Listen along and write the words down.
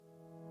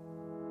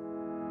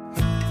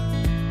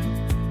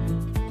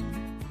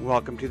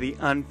Welcome to the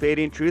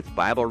Unfading Truth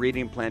Bible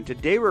reading plan.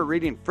 Today we're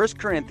reading 1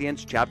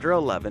 Corinthians chapter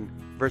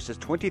 11, verses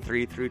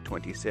 23 through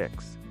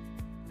 26.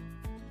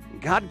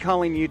 God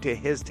calling you to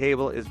His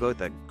table is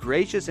both a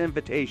gracious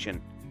invitation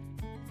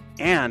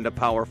and a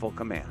powerful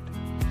command.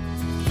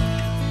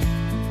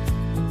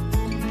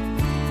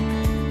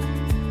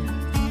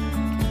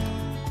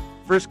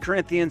 First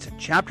Corinthians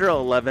chapter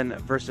 11,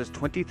 verses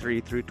 23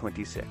 through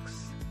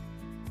 26.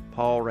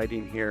 Paul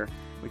writing here,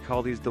 we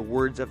call these the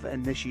words of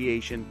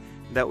initiation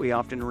that we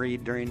often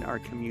read during our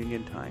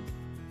communion time.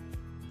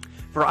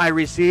 For I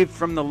received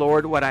from the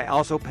Lord what I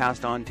also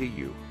passed on to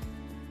you.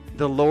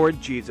 The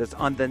Lord Jesus,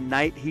 on the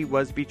night he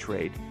was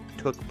betrayed,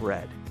 took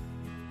bread.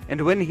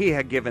 And when he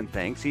had given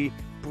thanks, he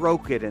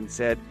broke it and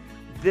said,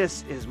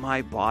 "This is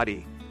my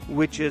body,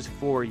 which is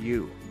for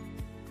you.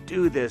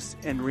 Do this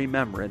in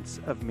remembrance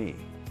of me."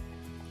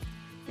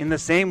 In the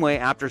same way,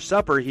 after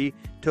supper, he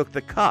took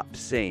the cup,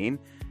 saying,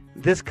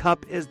 "This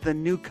cup is the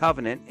new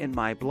covenant in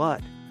my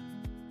blood.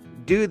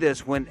 Do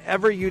this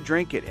whenever you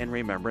drink it in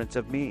remembrance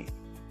of me.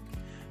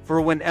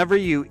 For whenever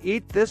you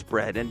eat this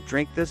bread and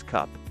drink this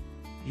cup,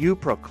 you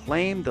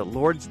proclaim the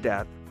Lord's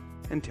death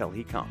until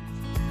he comes."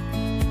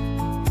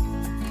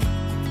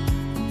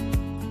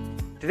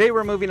 Today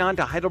we're moving on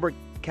to Heidelberg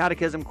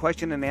Catechism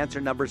question and answer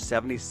number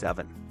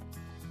 77.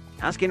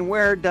 Asking,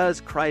 where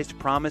does Christ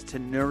promise to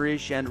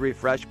nourish and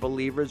refresh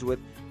believers with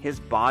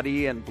his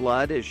body and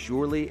blood as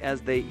surely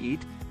as they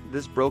eat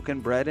this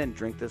broken bread and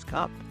drink this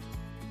cup?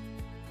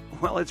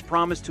 Well, it's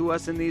promised to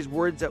us in these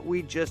words that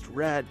we just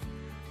read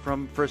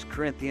from 1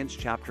 Corinthians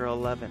chapter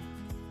 11.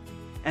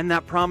 And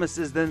that promise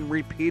is then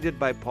repeated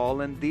by Paul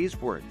in these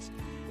words.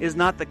 Is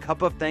not the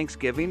cup of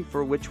thanksgiving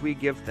for which we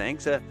give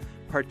thanks a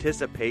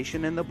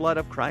participation in the blood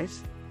of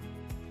Christ?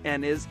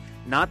 And is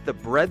not the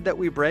bread that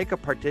we break a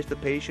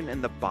participation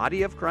in the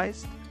body of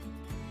Christ?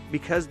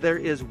 Because there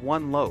is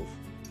one loaf.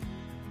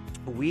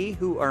 We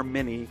who are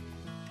many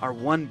are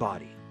one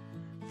body,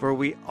 for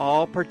we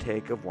all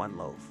partake of one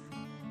loaf.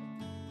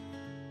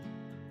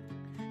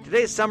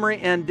 Today's summary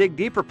and dig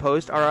deeper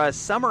post are a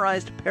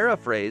summarized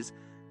paraphrase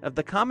of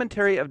the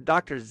commentary of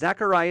Dr.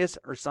 Zacharias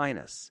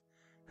Ursinus,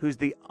 who's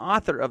the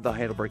author of the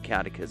Heidelberg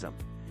Catechism,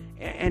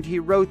 and he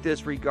wrote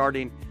this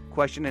regarding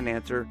question and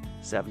answer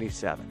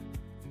 77.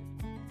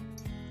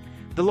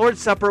 The Lord's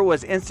Supper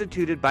was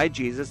instituted by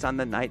Jesus on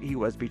the night he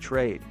was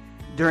betrayed,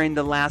 during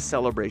the last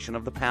celebration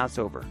of the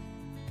Passover.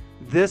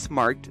 This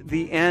marked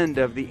the end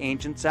of the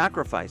ancient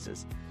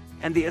sacrifices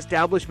and the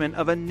establishment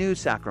of a new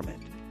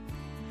sacrament.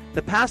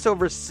 The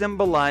Passover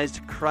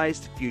symbolized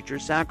Christ's future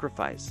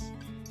sacrifice,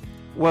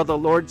 while the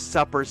Lord's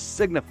Supper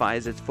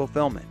signifies its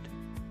fulfillment.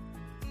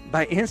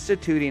 By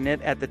instituting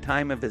it at the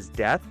time of his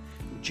death,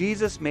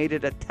 Jesus made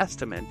it a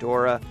testament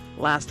or a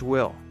last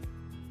will.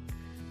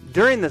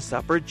 During the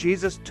supper,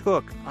 Jesus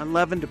took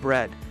unleavened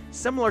bread,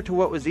 similar to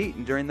what was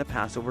eaten during the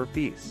Passover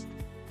feast.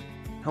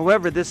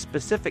 However, this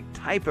specific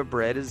type of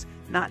bread is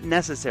not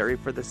necessary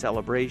for the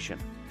celebration.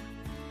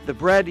 The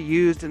bread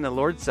used in the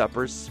Lord's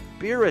Supper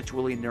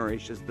spiritually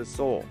nourishes the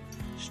soul,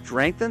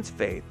 strengthens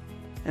faith,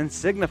 and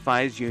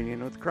signifies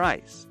union with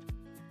Christ.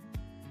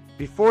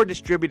 Before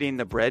distributing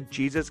the bread,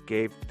 Jesus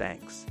gave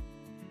thanks.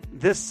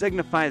 This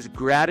signifies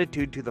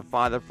gratitude to the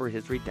Father for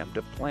his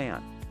redemptive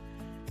plan.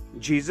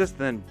 Jesus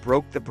then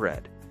broke the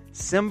bread,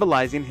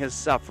 symbolizing his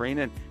suffering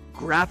and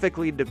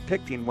graphically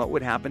depicting what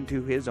would happen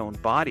to his own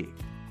body,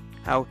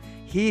 how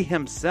he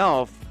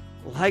himself,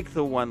 like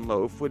the one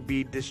loaf, would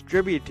be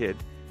distributed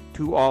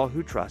to all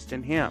who trust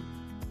in him.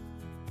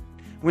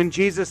 When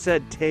Jesus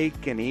said,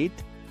 "Take and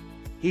eat,"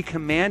 he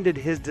commanded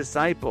his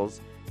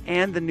disciples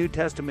and the New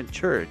Testament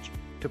church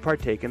to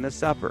partake in the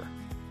supper.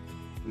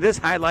 This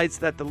highlights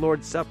that the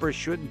Lord's Supper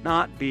should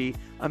not be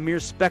a mere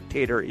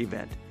spectator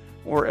event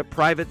or a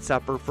private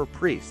supper for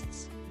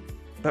priests,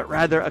 but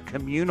rather a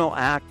communal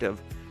act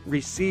of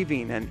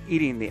receiving and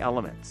eating the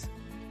elements.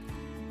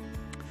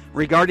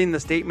 Regarding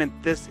the statement,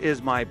 "This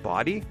is my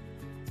body,"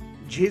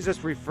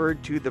 Jesus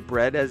referred to the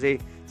bread as a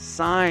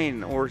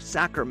sign or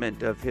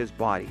sacrament of his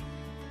body.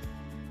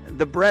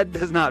 The bread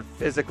does not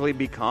physically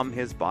become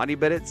his body,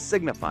 but it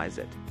signifies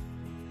it.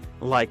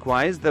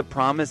 Likewise, the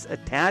promise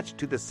attached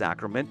to the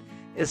sacrament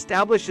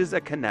establishes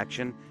a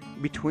connection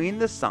between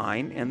the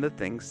sign and the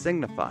thing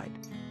signified,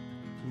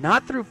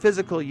 not through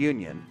physical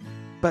union,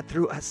 but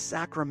through a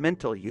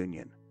sacramental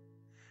union.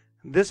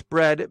 This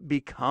bread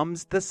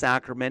becomes the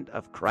sacrament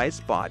of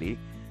Christ's body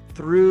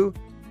through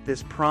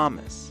this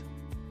promise,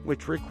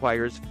 which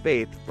requires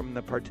faith from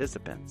the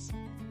participants.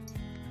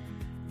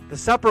 The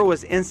supper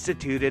was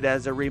instituted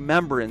as a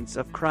remembrance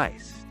of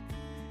Christ,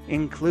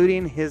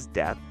 including his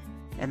death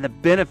and the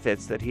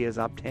benefits that he has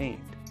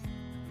obtained.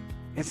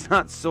 It's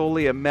not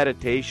solely a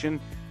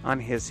meditation on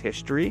his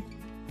history,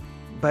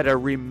 but a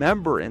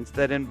remembrance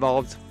that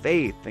involves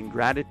faith and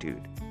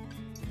gratitude.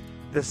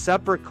 The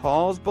supper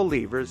calls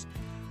believers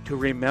to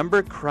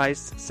remember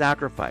Christ's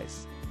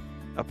sacrifice,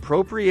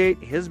 appropriate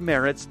his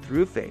merits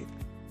through faith,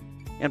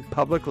 and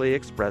publicly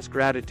express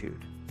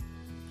gratitude.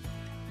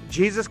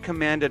 Jesus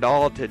commanded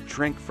all to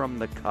drink from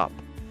the cup,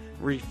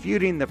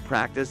 refuting the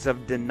practice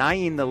of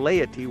denying the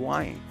laity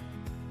wine.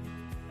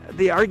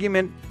 The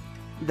argument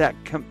that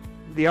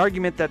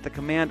the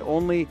command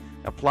only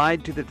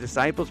applied to the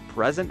disciples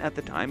present at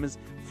the time is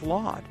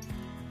flawed,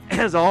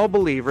 as all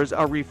believers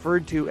are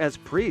referred to as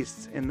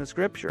priests in the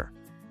Scripture.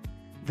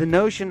 The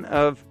notion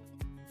of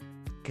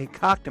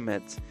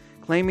concoctimates,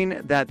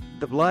 claiming that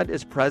the blood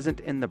is present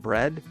in the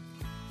bread,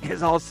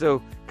 is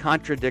also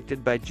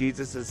contradicted by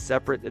Jesus'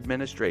 separate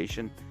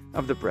administration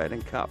of the bread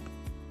and cup.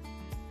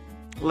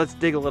 Let's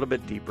dig a little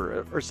bit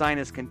deeper.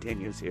 Ursinus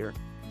continues here.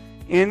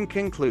 In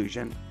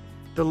conclusion,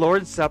 the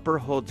Lord's Supper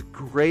holds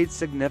great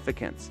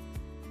significance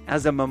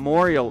as a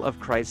memorial of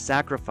Christ's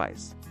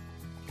sacrifice,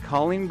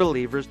 calling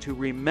believers to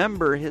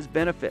remember his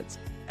benefits,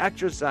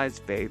 exercise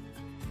faith,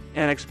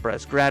 and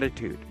express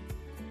gratitude.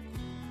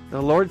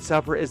 The Lord's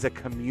Supper is a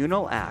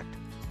communal act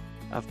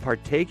of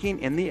partaking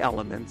in the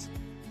elements,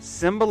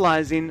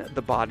 symbolizing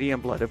the body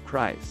and blood of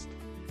Christ.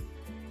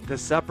 The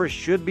supper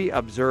should be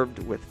observed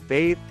with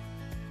faith,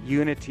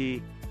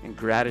 unity, and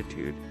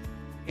gratitude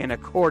in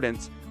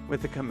accordance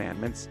with the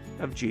commandments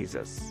of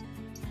Jesus.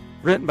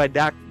 Written by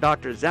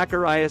Dr.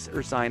 Zacharias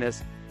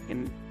Ursinus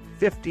in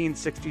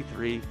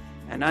 1563,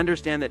 and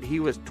understand that he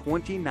was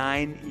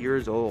 29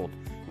 years old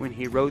when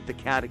he wrote the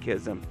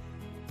Catechism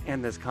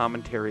and this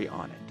commentary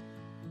on it.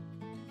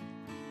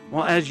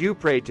 Well, as you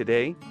pray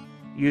today,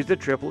 use the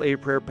AAA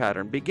prayer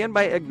pattern. Begin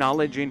by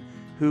acknowledging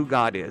who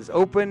God is.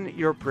 Open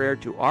your prayer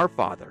to our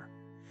Father,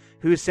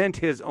 who sent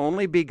his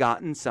only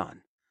begotten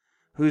Son,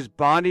 whose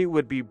body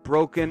would be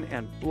broken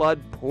and blood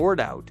poured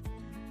out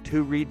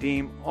to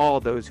redeem all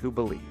those who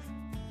believe.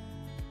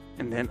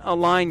 And then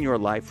align your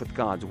life with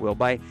God's will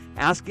by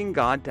asking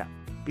God to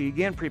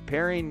begin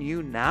preparing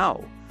you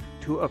now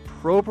to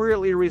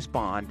appropriately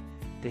respond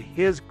to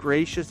his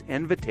gracious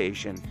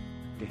invitation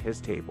to his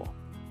table.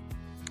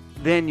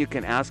 Then you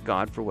can ask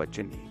God for what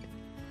you need.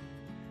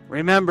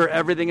 Remember,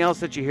 everything else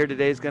that you hear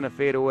today is going to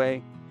fade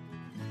away,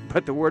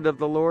 but the word of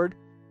the Lord,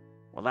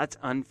 well, that's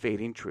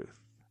unfading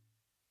truth.